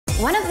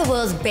One of the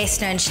world's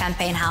best-known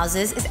champagne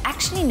houses is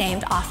actually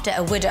named after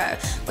a widow,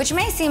 which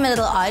may seem a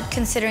little odd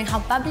considering how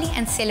bubbly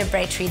and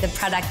celebratory the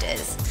product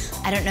is.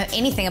 I don't know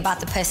anything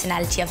about the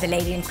personality of the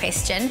lady in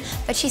question,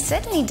 but she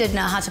certainly did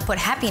know how to put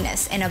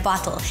happiness in a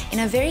bottle in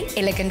a very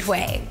elegant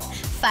way.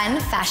 Fun,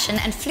 fashion,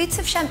 and flutes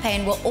of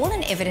champagne were all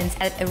in evidence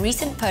at a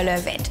recent polo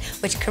event,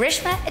 which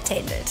Carishma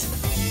attended.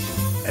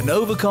 An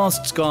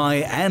overcast sky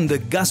and a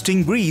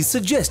gusting breeze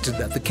suggested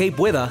that the Cape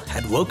weather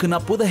had woken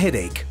up with a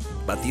headache.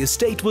 But the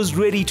estate was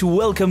ready to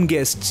welcome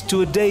guests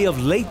to a day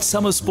of late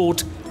summer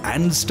sport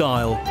and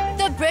style.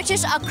 The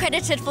British are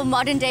credited for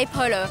modern-day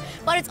polo,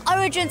 but its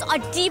origins are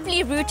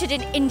deeply rooted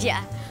in India.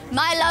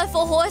 My love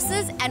for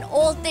horses and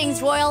all things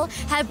royal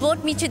have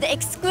brought me to the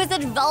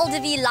exquisite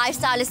Valdivia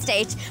lifestyle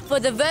estate for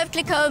the Veuve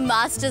Cliquot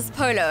Masters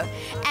Polo.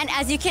 And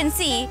as you can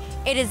see,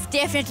 it is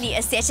definitely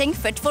a setting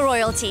fit for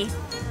royalty.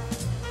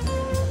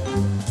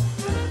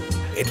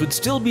 It would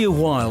still be a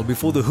while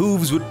before the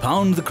hooves would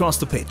pound across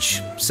the pitch.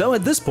 So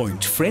at this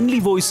point, friendly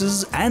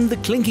voices and the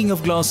clinking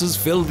of glasses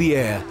filled the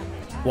air,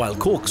 while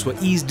corks were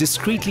eased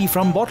discreetly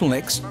from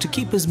bottlenecks to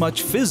keep as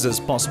much fizz as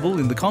possible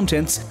in the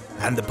contents,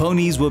 and the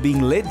ponies were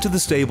being led to the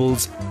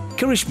stables.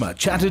 Carishma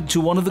chatted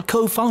to one of the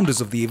co-founders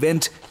of the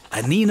event,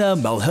 Anina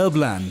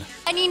Malherblan.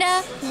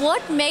 Anina,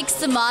 what makes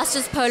the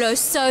Masters Polo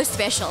so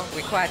special?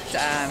 We're quite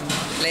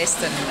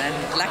blessed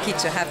and lucky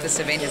to have this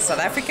event in South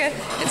Africa.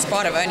 It's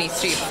part of only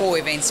 3 or 4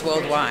 events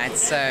worldwide,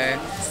 so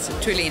it's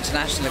a truly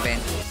international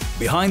event.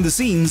 Behind the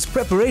scenes,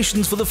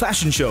 preparations for the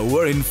fashion show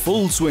were in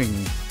full swing.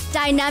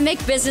 Dynamic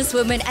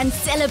businesswoman and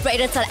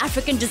celebrated South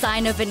African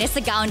designer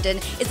Vanessa Gounden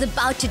is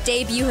about to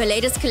debut her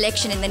latest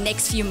collection in the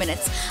next few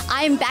minutes.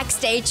 I am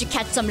backstage to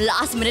catch some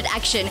last-minute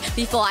action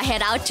before I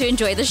head out to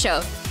enjoy the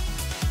show.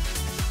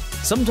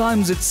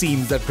 Sometimes it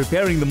seems that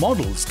preparing the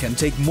models can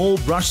take more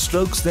brush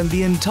strokes than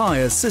the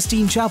entire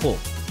Sistine Chapel,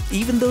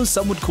 even though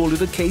some would call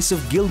it a case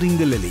of gilding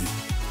the lily.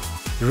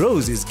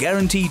 Rose is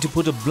guaranteed to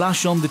put a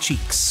blush on the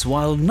cheeks,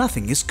 while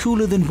nothing is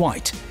cooler than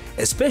white,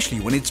 especially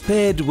when it's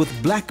paired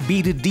with black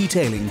beaded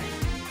detailing.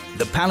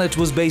 The palette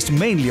was based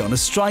mainly on a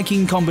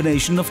striking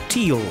combination of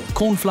teal,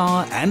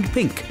 cornflower and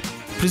pink,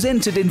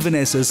 presented in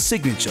Vanessa's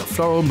signature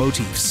floral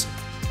motifs.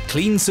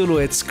 Clean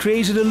silhouettes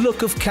created a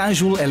look of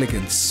casual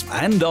elegance,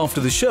 and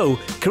after the show,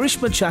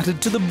 Carishma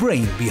chatted to the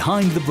brain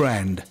behind the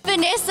brand.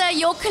 Vanessa,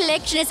 your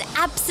collection is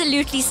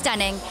absolutely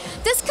stunning.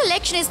 This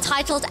collection is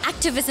titled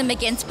Activism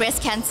Against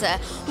Breast Cancer.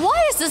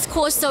 Why is this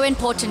cause so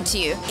important to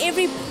you?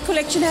 Every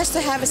collection has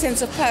to have a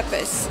sense of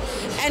purpose.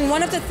 And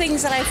one of the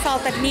things that I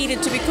felt that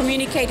needed to be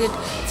communicated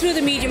through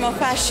the medium of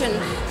fashion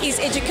is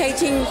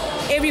educating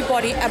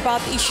everybody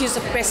about the issues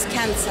of breast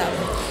cancer.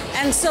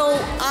 And so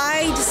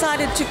I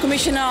decided to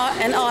commission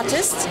an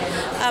artist.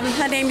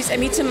 Her name is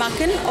Amita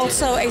Makan,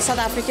 also a South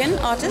African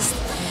artist.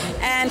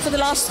 And for the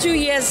last 2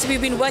 years,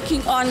 we've been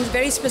working on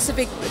very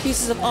specific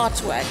pieces of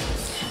artwork.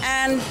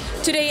 And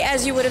today,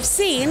 as you would have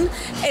seen,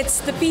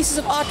 it's the pieces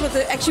of artwork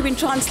that have actually been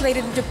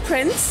translated into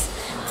prints,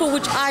 for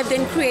which I've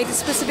then created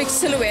specific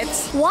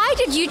silhouettes. Why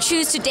did you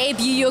choose to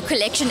debut your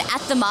collection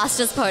at the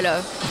Masters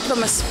Polo?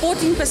 From a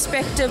sporting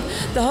perspective,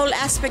 the whole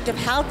aspect of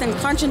health and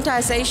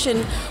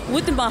conscientization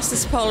with the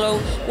Masters Polo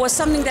was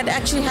something that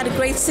actually had a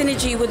great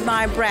synergy with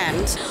my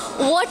brand.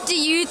 What do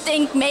you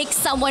think makes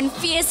someone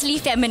fiercely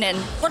feminine?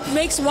 What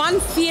makes one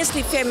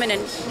fiercely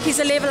feminine is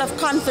a level of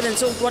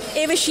confidence of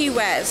whatever she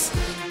wears.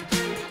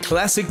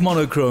 Classic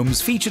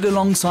monochromes featured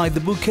alongside the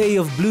bouquet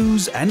of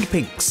blues and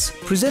pinks,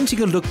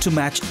 presenting a look to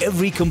match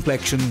every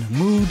complexion,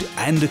 mood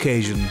and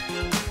occasion.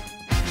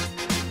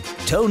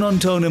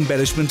 Tone-on-tone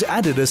embellishment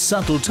added a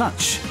subtle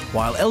touch,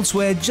 while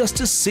elsewhere just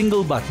a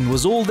single button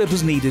was all that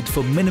was needed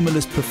for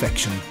minimalist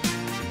perfection.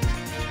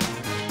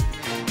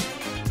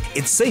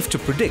 It's safe to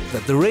predict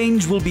that the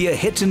range will be a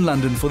hit in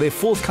London for their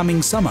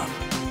forthcoming summer.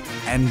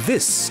 And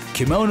this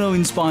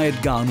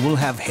kimono-inspired gown will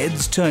have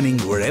heads turning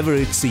wherever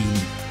it's seen.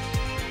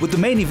 With the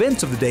main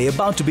events of the day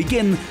about to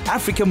begin,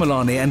 Africa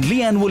Malane and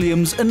Leanne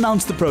Williams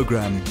announced the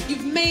program.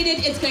 You've made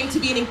it. It's going to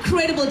be an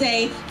incredible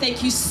day.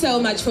 Thank you so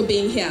much for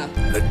being here.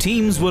 The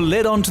teams were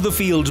led onto the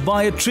field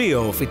by a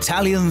trio of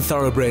Italian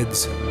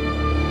thoroughbreds.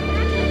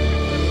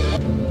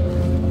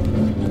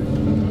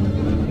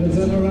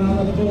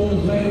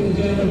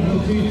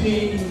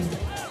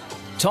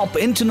 Top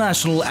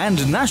international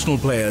and national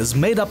players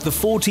made up the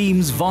 4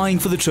 teams vying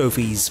for the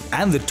trophies,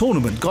 and the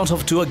tournament got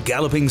off to a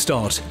galloping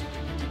start.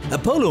 A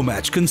polo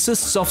match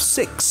consists of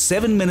 6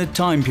 7-minute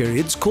time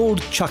periods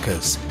called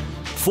chukkers.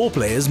 4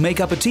 players make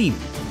up a team,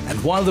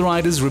 and while the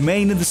riders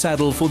remain in the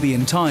saddle for the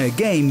entire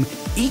game,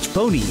 each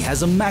pony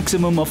has a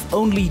maximum of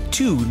only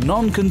 2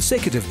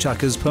 non-consecutive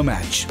chukkers per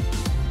match.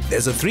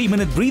 There's a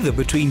 3-minute breather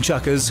between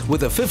chukkers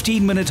with a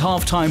 15-minute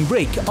half-time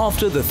break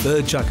after the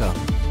 3rd chukker.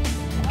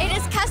 It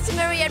is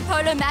customary at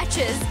polo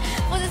matches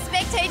for the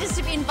spectators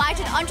to be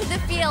invited onto the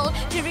field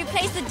to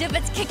replace the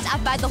divots kicked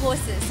up by the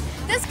horses.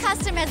 This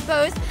custom has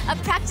both a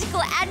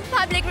practical and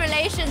public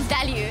relations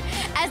value,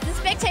 as the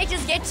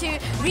spectators get to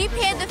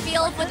repair the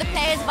field for the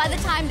players by the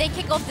time they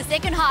kick off the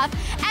second half,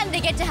 and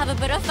they get to have a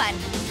bit of fun.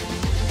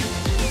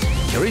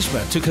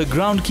 Carishma took her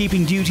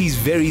groundkeeping duties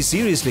very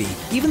seriously,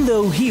 even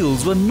though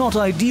heels were not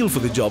ideal for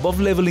the job of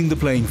leveling the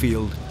playing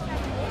field.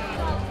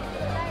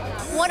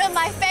 One of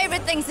my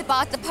favorite things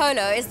about the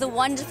polo is the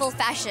wonderful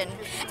fashion,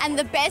 and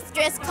the best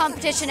dressed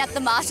competition at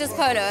the Masters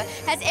Polo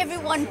has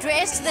everyone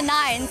dressed to the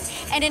nines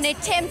in an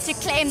attempt to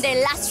claim their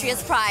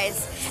illustrious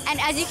prize. And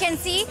as you can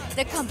see,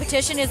 the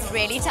competition is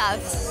really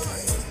tough.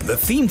 The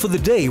theme for the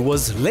day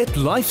was Let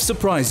Life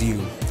Surprise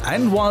You.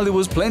 And while there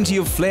was plenty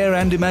of flair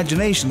and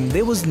imagination,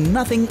 there was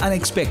nothing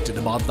unexpected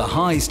about the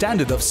high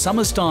standard of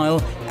summer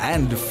style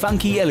and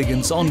funky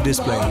elegance on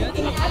display.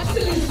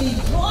 Absolutely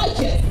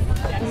gorgeous.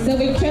 So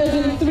we've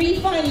chosen 3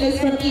 finalists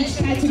from each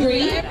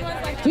category.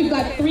 We've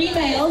got 3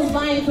 males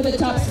vying for the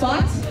top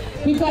spot.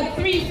 We've got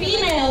 3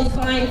 females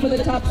vying for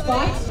the top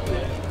spot.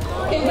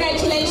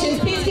 Congratulations.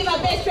 Please give our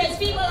best dressed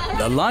female a round.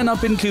 The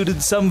lineup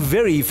included some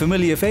very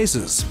familiar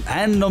faces,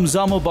 and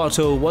Nomzamo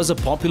Batho was a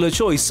popular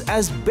choice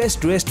as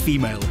best dressed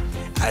female.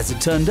 As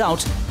it turned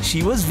out,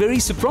 she was very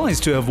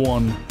surprised to have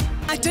won.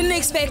 I didn't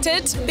expect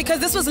it because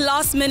this was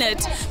last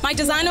minute. My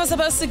designer was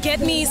supposed to get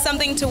me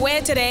something to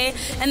wear today,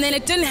 and then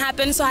it didn't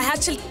happen, so I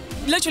had to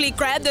literally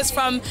grab this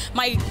from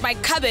my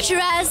cupboard.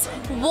 Shiraz,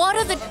 what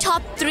are the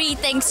top 3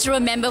 things to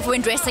remember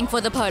when dressing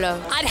for the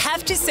polo? I'd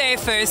have to say,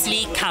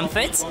 firstly,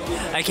 comfort,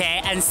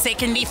 okay, and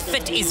secondly,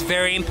 fit is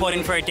very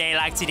important for a day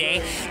like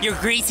today. You're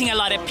greeting a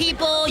lot of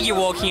people, you're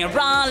walking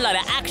around, a lot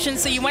of action,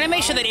 so you want to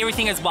make sure that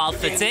everything is well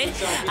fitted.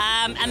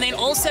 And then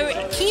also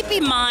keep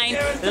in mind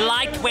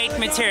lightweight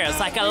materials,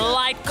 like a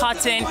light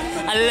cotton,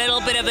 a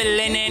little bit of a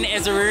linen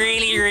is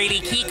really, really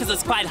key because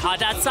it's quite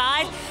hot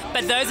outside,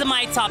 but those are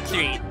my top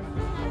 3.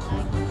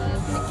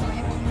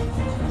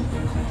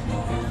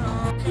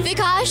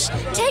 Vikash,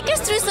 take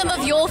us through some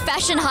of your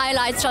fashion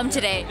highlights from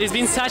today. There's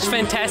been such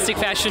fantastic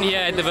fashion here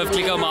at the Veuve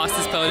Cliquot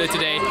Masters Polo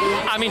today.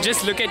 I mean,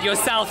 just look at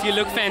yourself, you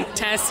look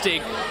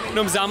fantastic.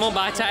 Nomzamo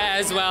Batho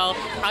as well.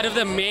 Out of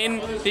the men,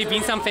 there have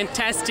been some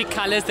fantastic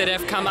colors that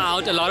have come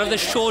out, a lot of the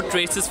short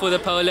dresses for the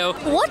polo.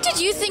 What did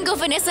you think of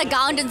Vanessa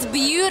Gounden's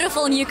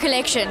beautiful new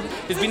collection?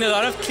 There's been a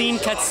lot of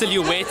clean-cut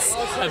silhouettes,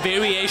 a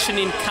variation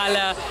in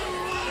color.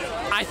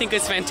 I think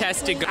it's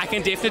fantastic. I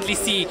can definitely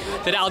see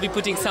that I'll be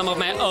putting some of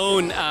my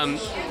own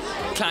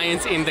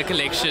clients in the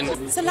collection.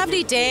 It's a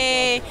lovely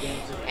day,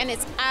 and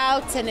it's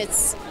out, and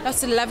it's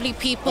lots of lovely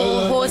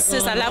people,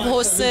 horses. I love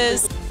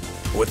horses.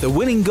 With the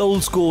winning goal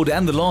scored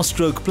and the last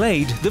stroke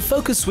played, the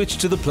focus switched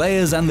to the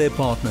players and their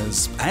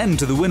partners, and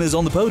to the winners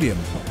on the podium.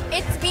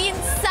 It's been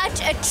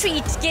such a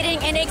treat getting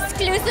an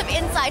exclusive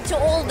insight to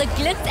all the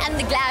glitz and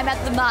the glam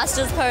at the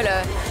Masters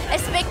Polo. A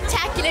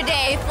spectacular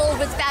day filled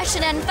with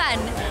fashion and fun,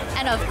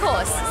 and of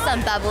course,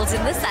 some bubbles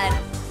in the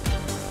sun.